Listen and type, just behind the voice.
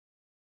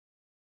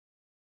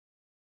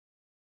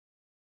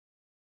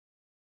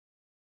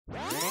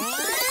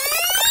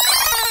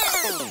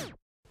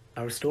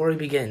Our story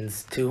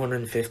begins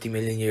 250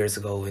 million years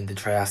ago in the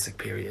Triassic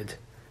period,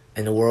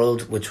 in a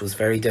world which was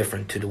very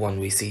different to the one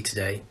we see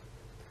today.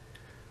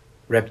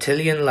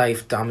 Reptilian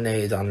life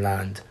dominated on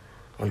land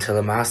until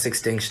a mass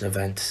extinction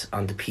event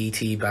on the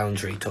PT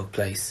boundary took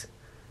place.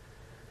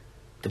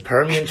 The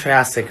Permian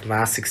Triassic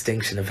mass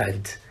extinction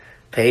event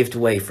paved the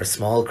way for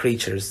small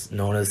creatures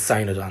known as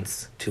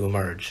Cynodonts to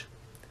emerge.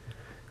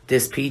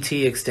 This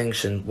PT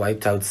extinction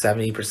wiped out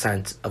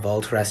 70% of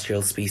all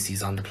terrestrial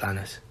species on the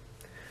planet.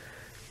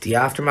 The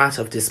aftermath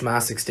of this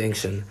mass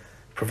extinction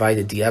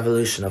provided the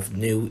evolution of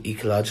new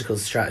ecological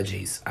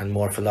strategies and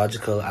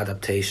morphological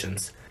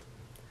adaptations.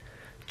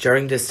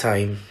 During this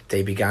time,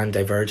 they began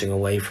diverging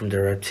away from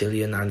their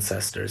reptilian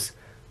ancestors,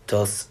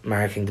 thus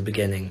marking the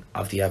beginning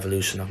of the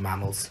evolution of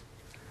mammals.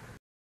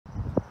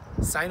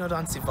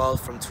 Cynodonts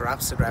evolved from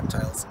therapsid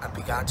reptiles and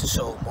began to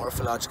show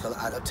morphological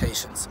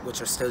adaptations which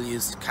are still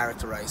used to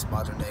characterize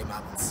modern-day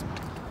mammals.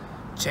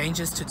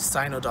 Changes to the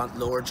cynodont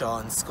lower jaw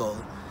and skull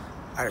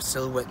are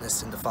still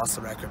witnessed in the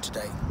fossil record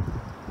today.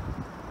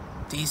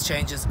 These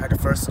changes are the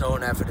first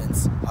known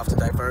evidence of the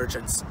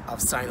divergence of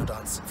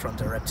cynodonts from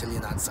their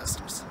reptilian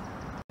ancestors.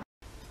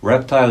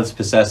 Reptiles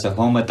possess a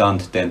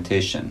homodont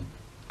dentition,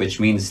 which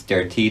means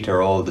their teeth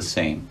are all the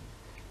same.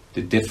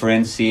 The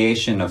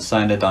differentiation of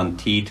cynodont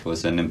teeth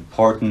was an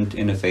important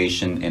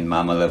innovation in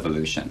mammal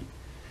evolution.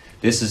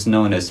 This is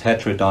known as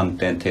heterodont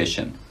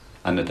dentition,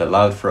 and it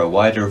allowed for a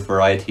wider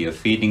variety of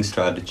feeding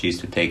strategies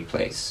to take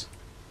place.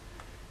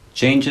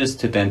 Changes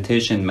to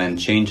dentition meant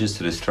changes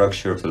to the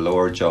structure of the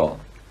lower jaw.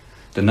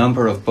 The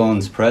number of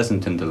bones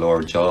present in the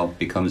lower jaw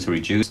becomes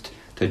reduced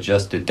to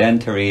just the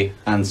dentary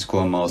and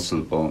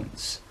squamosal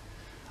bones.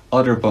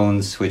 Other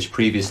bones which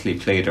previously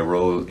played a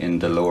role in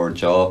the lower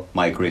jaw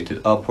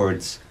migrated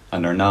upwards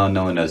and are now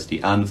known as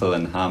the anvil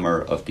and hammer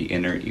of the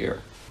inner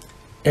ear.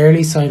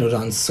 Early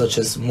cynodonts such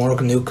as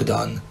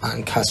Morganucodon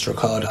and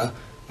Castrocauda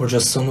were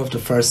just some of the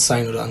first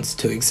cynodonts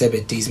to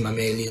exhibit these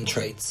mammalian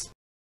traits.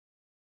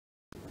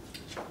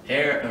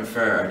 Hair and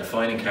fur are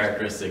defining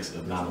characteristics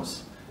of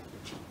mammals.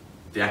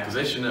 The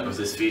acquisition of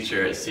this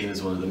feature is seen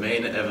as one of the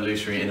main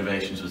evolutionary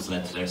innovations which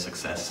led to their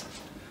success.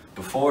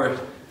 Before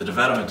the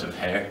development of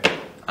hair,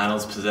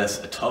 animals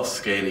possessed a tough,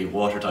 scaly,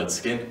 watertight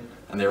skin,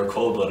 and they were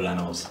cold-blooded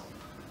animals.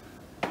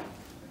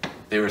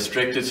 They were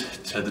restricted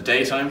to the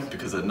daytime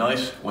because at night,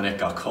 when it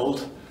got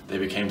cold, they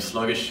became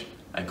sluggish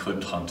and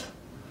couldn't hunt.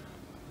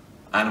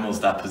 Animals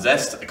that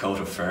possessed a coat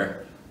of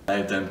fur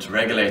allowed them to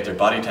regulate their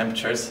body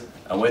temperatures,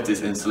 and with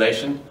this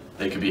insulation,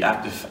 they could be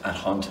active and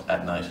hunt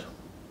at night.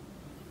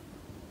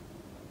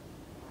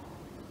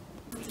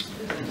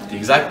 The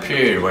exact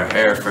period where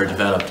hair fur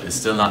developed is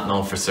still not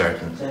known for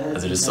certain,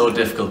 as it is so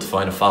difficult to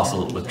find a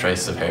fossil with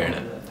traces of hair in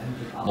it.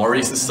 More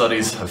recent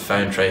studies have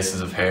found traces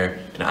of hair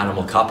in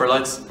animal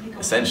coprolites,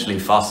 essentially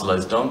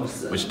fossilized dung,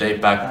 which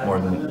date back more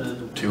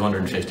than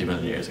 250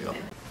 million years ago.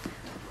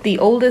 The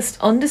oldest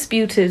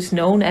undisputed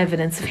known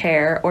evidence of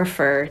hair or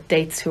fur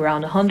dates to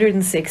around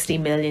 160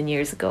 million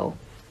years ago.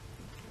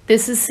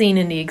 This is seen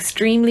in the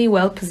extremely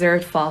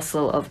well-preserved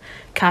fossil of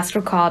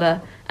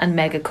Castrocauda and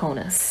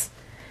Megaconus.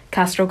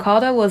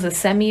 Castrocauda was a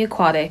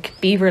semi-aquatic,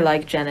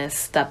 beaver-like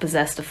genus that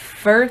possessed a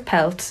fur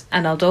pelt,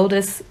 and although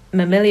this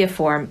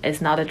mammaliform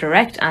is not a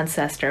direct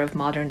ancestor of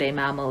modern-day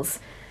mammals,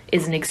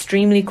 is an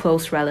extremely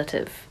close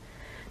relative.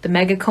 The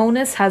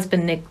Megaconus has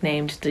been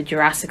nicknamed the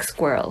Jurassic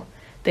squirrel.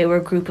 They were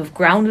a group of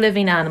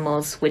ground-living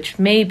animals which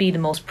may be the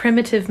most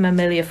primitive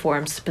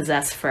mammaliforms to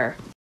possess fur.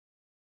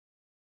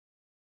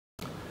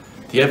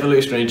 The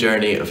evolutionary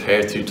journey of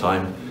hair through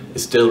time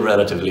is still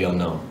relatively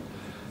unknown.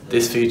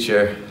 This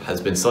feature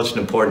has been such an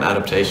important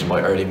adaptation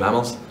by early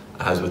mammals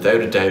and has without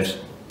a doubt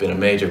been a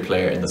major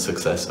player in the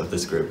success of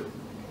this group.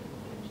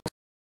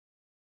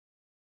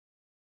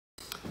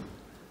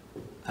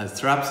 As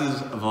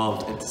therapsids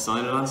evolved into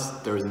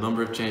cynodonts, there was a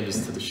number of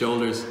changes to the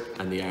shoulders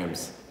and the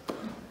arms.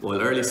 While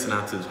early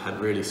synapsids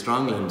had really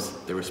strong limbs,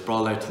 they were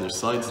sprawled out to their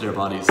sides of their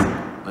bodies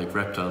like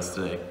reptiles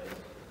today.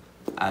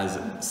 As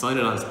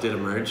cynodonts did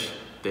emerge,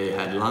 they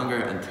had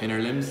longer and thinner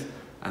limbs,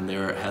 and they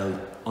were held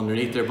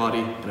underneath their body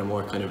in a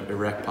more kind of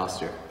erect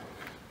posture.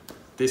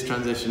 This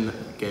transition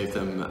gave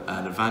them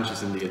an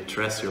advantage in the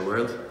terrestrial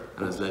world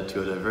and has led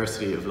to a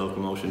diversity of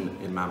locomotion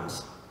in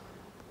mammals.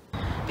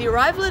 The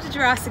arrival of the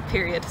Jurassic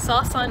period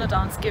saw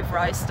cynodonts give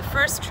rise to the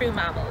first true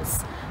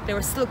mammals. They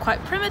were still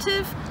quite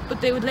primitive,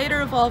 but they would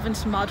later evolve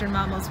into modern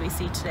mammals we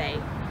see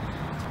today.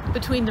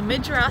 Between the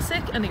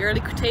mid-Jurassic and the early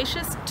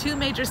Cretaceous, two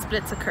major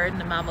splits occurred in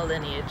the mammal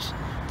lineage.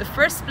 The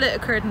first split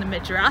occurred in the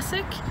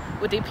mid-Jurassic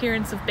with the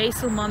appearance of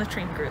basal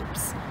monitoring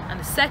groups, and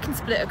the second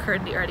split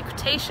occurred in the early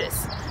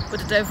Cretaceous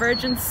with the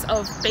divergence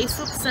of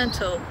basal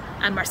placental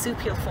and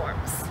marsupial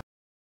forms.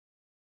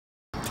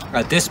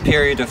 At this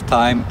period of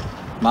time,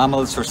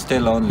 Mammals were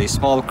still only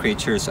small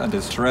creatures, and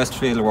the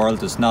terrestrial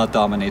world was not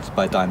dominated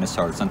by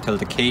dinosaurs until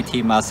the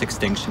KT mass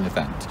extinction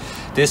event.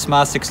 This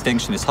mass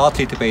extinction is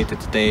hotly debated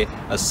today,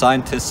 as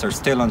scientists are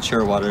still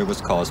unsure what it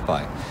was caused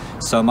by.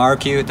 Some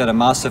argue that a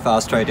massive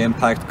asteroid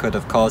impact could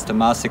have caused a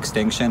mass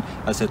extinction,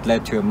 as it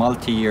led to a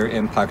multi-year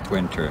impact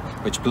winter,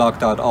 which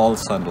blocked out all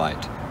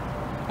sunlight.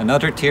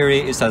 Another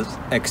theory is that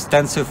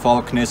extensive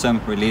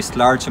volcanism released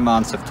large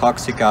amounts of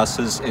toxic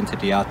gases into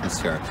the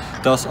atmosphere,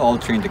 thus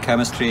altering the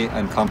chemistry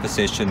and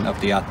composition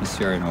of the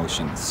atmosphere and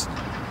oceans.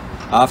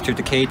 After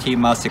the KT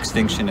mass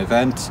extinction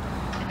event,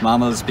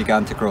 mammals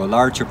began to grow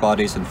larger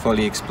bodies and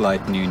fully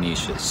exploit new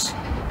niches.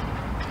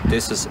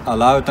 This has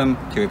allowed them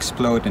to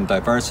explode in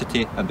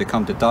diversity and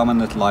become the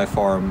dominant life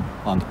form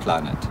on the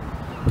planet.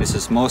 This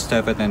is most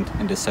evident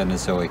in the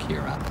Cenozoic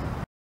era.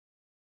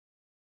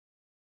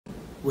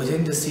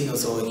 Within the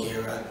Cenozoic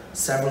era,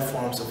 several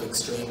forms of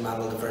extreme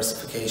mammal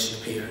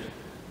diversification appeared.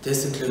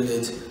 This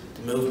included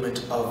the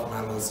movement of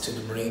mammals to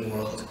the marine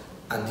world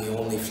and the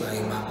only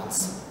flying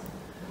mammals.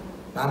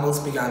 Mammals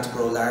began to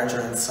grow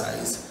larger in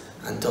size,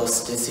 and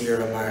thus this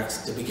era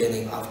marked the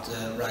beginning of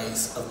the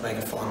rise of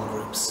megafaunal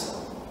groups.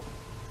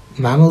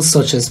 Mammals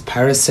such as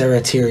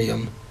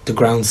Paraceratherium, the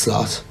ground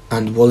sloth,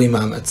 and woolly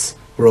mammoths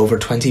were over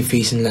 20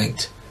 feet in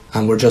length,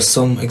 and were just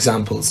some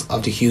examples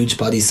of the huge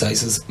body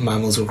sizes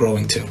mammals were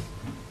growing to.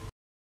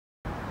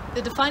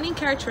 The defining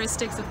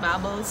characteristics of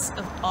mammals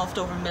evolved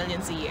over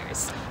millions of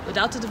years.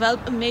 Without the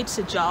development made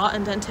to jaw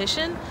and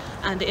dentition,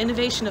 and the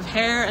innovation of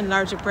hair and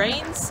larger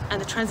brains,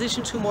 and the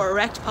transition to a more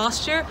erect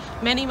posture,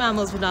 many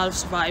mammals would not have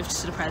survived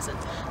to the present.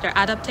 Their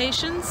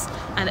adaptations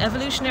and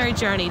evolutionary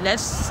journey led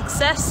to the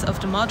success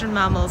of the modern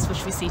mammals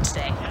which we see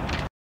today.